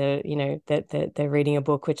because they're reading a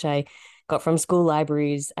book, which I got from school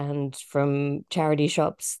libraries and from charity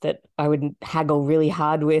shops that I would haggle really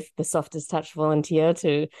hard with the softest touch volunteer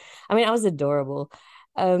to. I mean, I was adorable.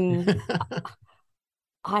 I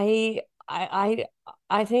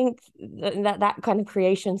think that kind of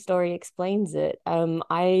creation story explains it.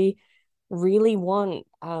 I really want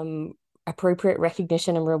appropriate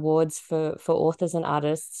recognition and rewards for authors and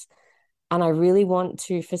artists, and I really want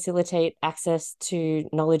to facilitate access to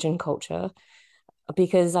knowledge and culture,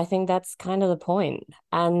 because I think that's kind of the point.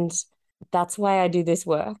 And that's why I do this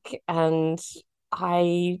work. And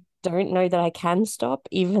I don't know that I can stop,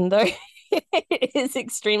 even though it is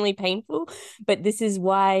extremely painful. But this is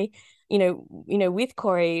why, with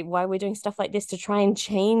Corey, why we're doing stuff like this, to try and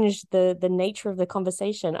change the nature of the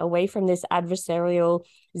conversation away from this adversarial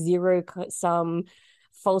zero-sum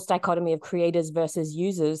false dichotomy of creators versus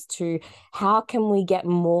users, to how can we get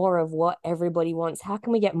more of what everybody wants? How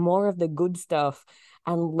can we get more of the good stuff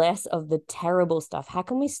and less of the terrible stuff? How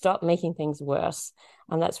can we stop making things worse?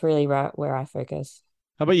 And that's really where I focus.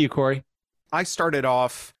 How about you, Corey? I started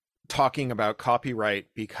off talking about copyright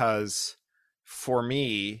because, for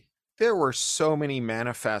me, there were so many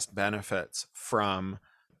manifest benefits from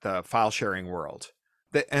the file sharing world,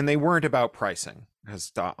 and they weren't about pricing.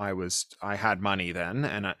 Because I had money then,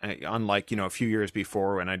 and unlike a few years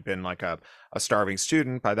before when I'd been like a starving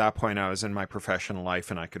student, by that point I was in my professional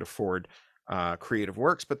life and I could afford creative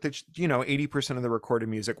works. But 80% of the recorded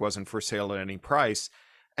music wasn't for sale at any price,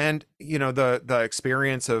 and the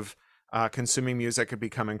experience of consuming music had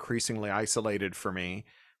become increasingly isolated for me.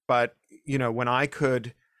 but when I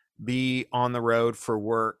could be on the road for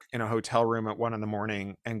work in a hotel room at 1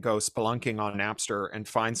 a.m. and go spelunking on Napster and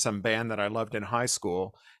find some band that I loved in high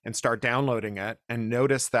school and start downloading it and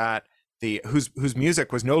notice that whose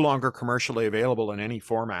music was no longer commercially available in any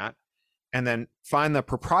format, and then find the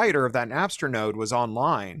proprietor of that Napster node was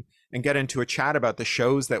online and get into a chat about the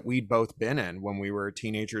shows that we'd both been in when we were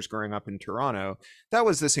teenagers growing up in Toronto. That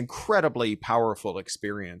was this incredibly powerful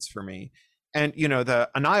experience for me. And, the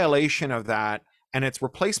annihilation of that and its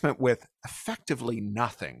replacement with effectively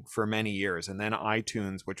nothing for many years, and then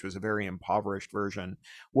iTunes, which was a very impoverished version,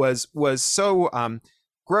 was so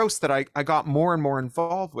gross that I got more and more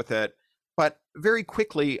involved with it. But very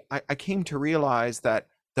quickly, I came to realize that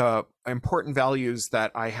the important values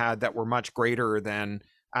that I had that were much greater than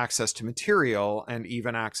access to material and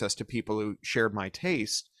even access to people who shared my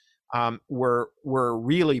taste were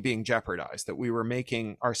really being jeopardized, that we were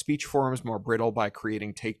making our speech forums more brittle by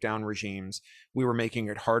creating takedown regimes. We were making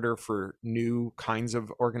it harder for new kinds of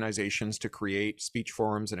organizations to create speech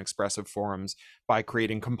forums and expressive forums by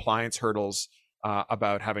creating compliance hurdles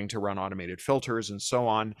about having to run automated filters and so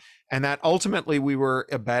on. And that ultimately we were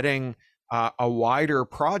abetting a wider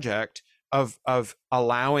project of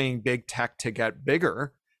allowing big tech to get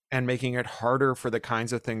bigger and making it harder for the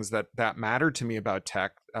kinds of things that mattered to me about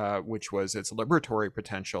tech, which was its liberatory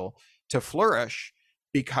potential, to flourish,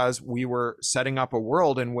 because we were setting up a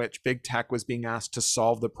world in which big tech was being asked to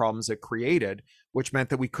solve the problems it created, which meant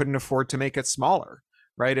that we couldn't afford to make it smaller,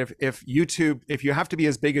 right? If you have to be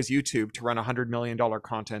as big as YouTube to run $100 million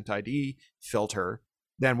content ID filter,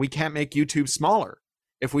 then we can't make YouTube smaller.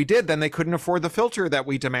 If we did, then they couldn't afford the filter that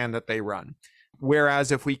we demand that they run.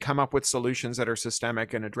 Whereas if we come up with solutions that are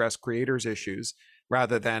systemic and address creators' issues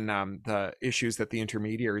rather than the issues that the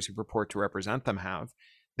intermediaries who purport to represent them have,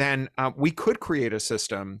 then we could create a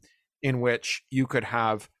system in which you could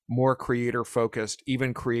have more creator-focused,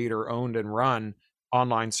 even creator-owned and run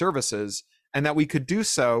online services, and that we could do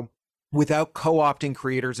so without co-opting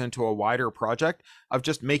creators into a wider project of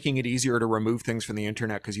just making it easier to remove things from the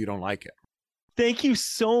internet because you don't like it. Thank you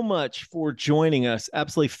so much for joining us.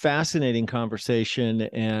 Absolutely fascinating conversation.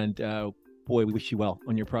 And boy, we wish you well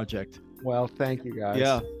on your project. Well, thank you guys.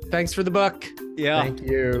 Yeah. Thanks for the book. Yeah. Thank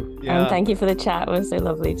you. And Yeah. thank you for the chat. It was so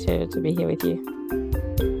lovely to be here with you.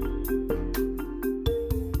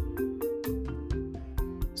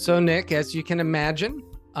 So, Nick, as you can imagine,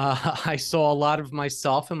 I saw a lot of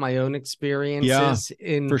myself and my own experiences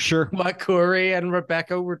in For sure. what Corey and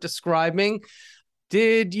Rebecca were describing.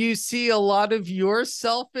 Did you see a lot of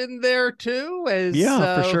yourself in there too?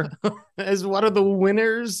 For sure. As one of the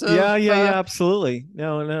winners? Yeah, absolutely.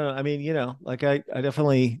 No. I mean, like I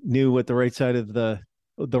definitely knew what the right side of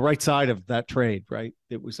that trade, right?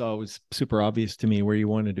 It was always super obvious to me where you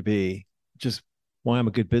wanted to be, just why I'm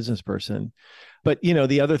a good business person. But,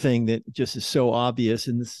 the other thing that just is so obvious,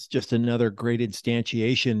 and this is just another great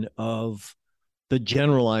instantiation of the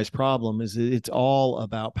generalized problem, is that it's all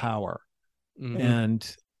about power. Mm-hmm.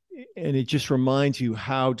 And it just reminds you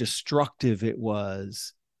how destructive it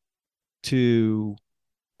was to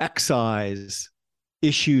excise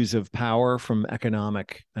issues of power from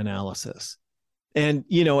economic analysis. And,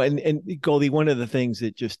 and Goldie, one of the things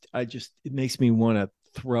that it makes me want to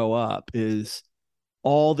throw up is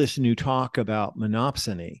all this new talk about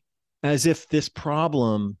monopsony, as if this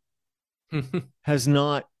problem has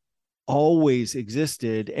not always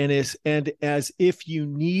existed, and as if you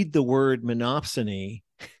need the word monopsony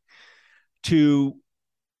to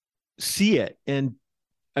see it and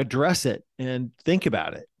address it and think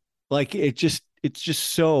about it. Like it's just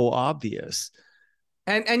so obvious.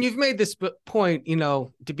 And you've made this point,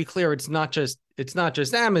 to be clear, it's not just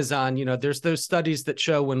Amazon. There's those studies that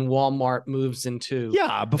show when Walmart moves into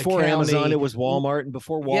before Amazon it was Walmart, and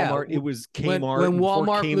before Walmart it was Kmart. When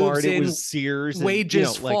Walmart Kmart moves it in, was Sears.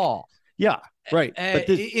 Wages fall. Yeah, right. But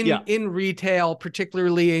in retail,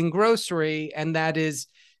 particularly in grocery, and that is,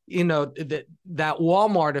 that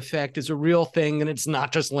Walmart effect is a real thing, and it's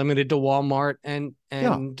not just limited to Walmart and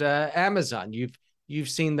Amazon. You've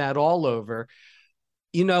seen that all over.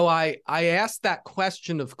 I asked that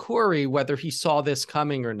question of Corey whether he saw this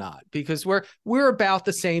coming or not, because we're about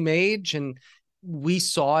the same age and we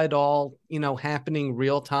saw it all, happening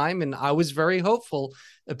real time. And I was very hopeful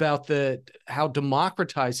about how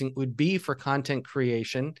democratizing it would be for content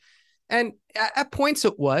creation. And at points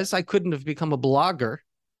it was. I couldn't have become a blogger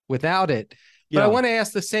without it. But I want to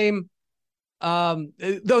ask the same,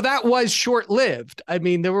 though that was short-lived. I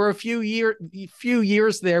mean, there were a few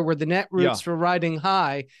years there where the net roots were riding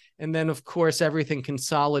high. And then, of course, everything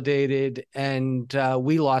consolidated and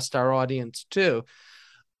we lost our audience too.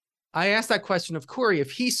 I asked that question of Corey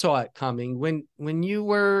if he saw it coming when you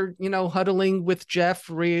were, huddling with Jeff,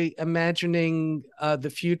 reimagining the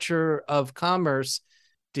future of commerce.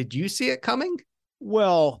 Did you see it coming?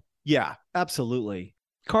 Well, yeah, absolutely.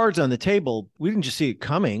 Cards on the table. We didn't just see it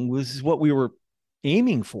coming. This is what we were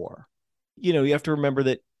aiming for. You have to remember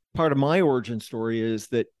that part of my origin story is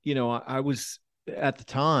that, I was at the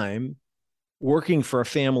time working for a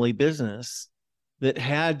family business that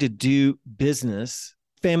had to do business,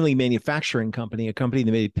 family manufacturing company, a company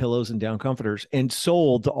that made pillows and down comforters and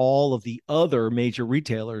sold to all of the other major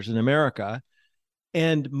retailers in America.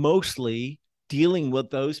 And mostly dealing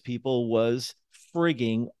with those people was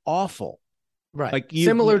frigging awful. Right. Like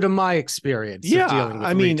similar to my experience. Yeah. Of dealing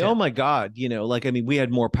with retail. Oh my God, we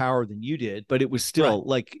had more power than you did, but it was still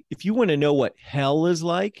like, if you want to know what hell is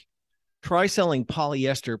like, try selling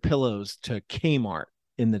polyester pillows to Kmart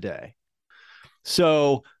in the day.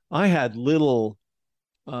 So I had little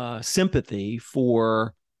sympathy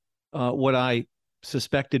for what I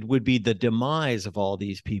suspected would be the demise of all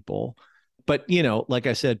these people. But, like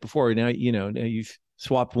I said before, now you've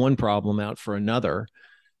swapped one problem out for another.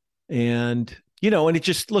 And, and it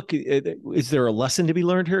just, look, is there a lesson to be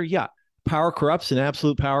learned here? Yeah. Power corrupts and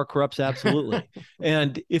absolute power corrupts absolutely.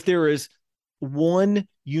 And if there is one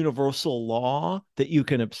universal law that you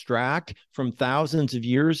can abstract from thousands of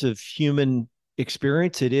years of human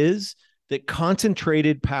experience, it is that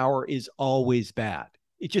concentrated power is always bad.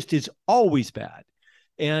 It just is always bad.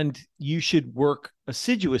 And you should work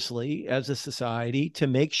assiduously as a society to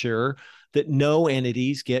make sure that no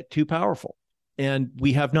entities get too powerful. And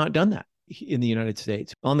we have not done that in the United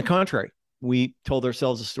States. On the contrary, we told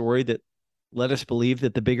ourselves a story that led us believe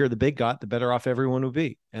that the bigger the big got, the better off everyone would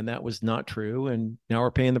be. And that was not true. And now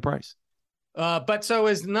we're paying the price. But so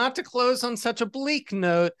as not to close on such a bleak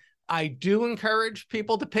note, I do encourage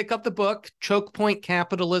people to pick up the book, Choke Point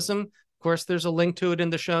Capitalism. Of course, there's a link to it in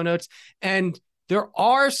the show notes. And there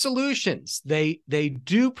are solutions. They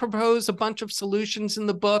do propose a bunch of solutions in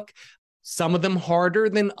the book. Some of them harder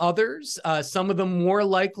than others, some of them more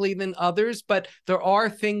likely than others, but there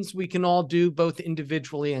are things we can all do both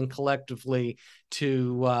individually and collectively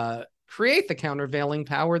to create the countervailing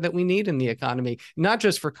power that we need in the economy, not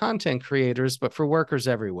just for content creators, but for workers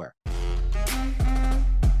everywhere.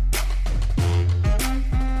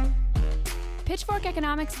 Pitchfork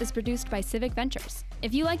Economics is produced by Civic Ventures.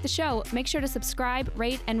 If you like the show, make sure to subscribe,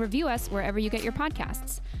 rate, and review us wherever you get your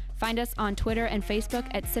podcasts. Find us on Twitter and Facebook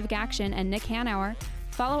at Civic Action and Nick Hanauer.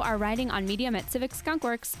 Follow our writing on Medium at Civic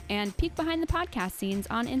Skunkworks, and peek behind the podcast scenes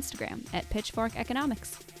on Instagram at Pitchfork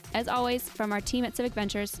Economics. As always, from our team at Civic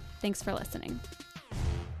Ventures, thanks for listening.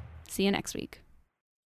 See you next week.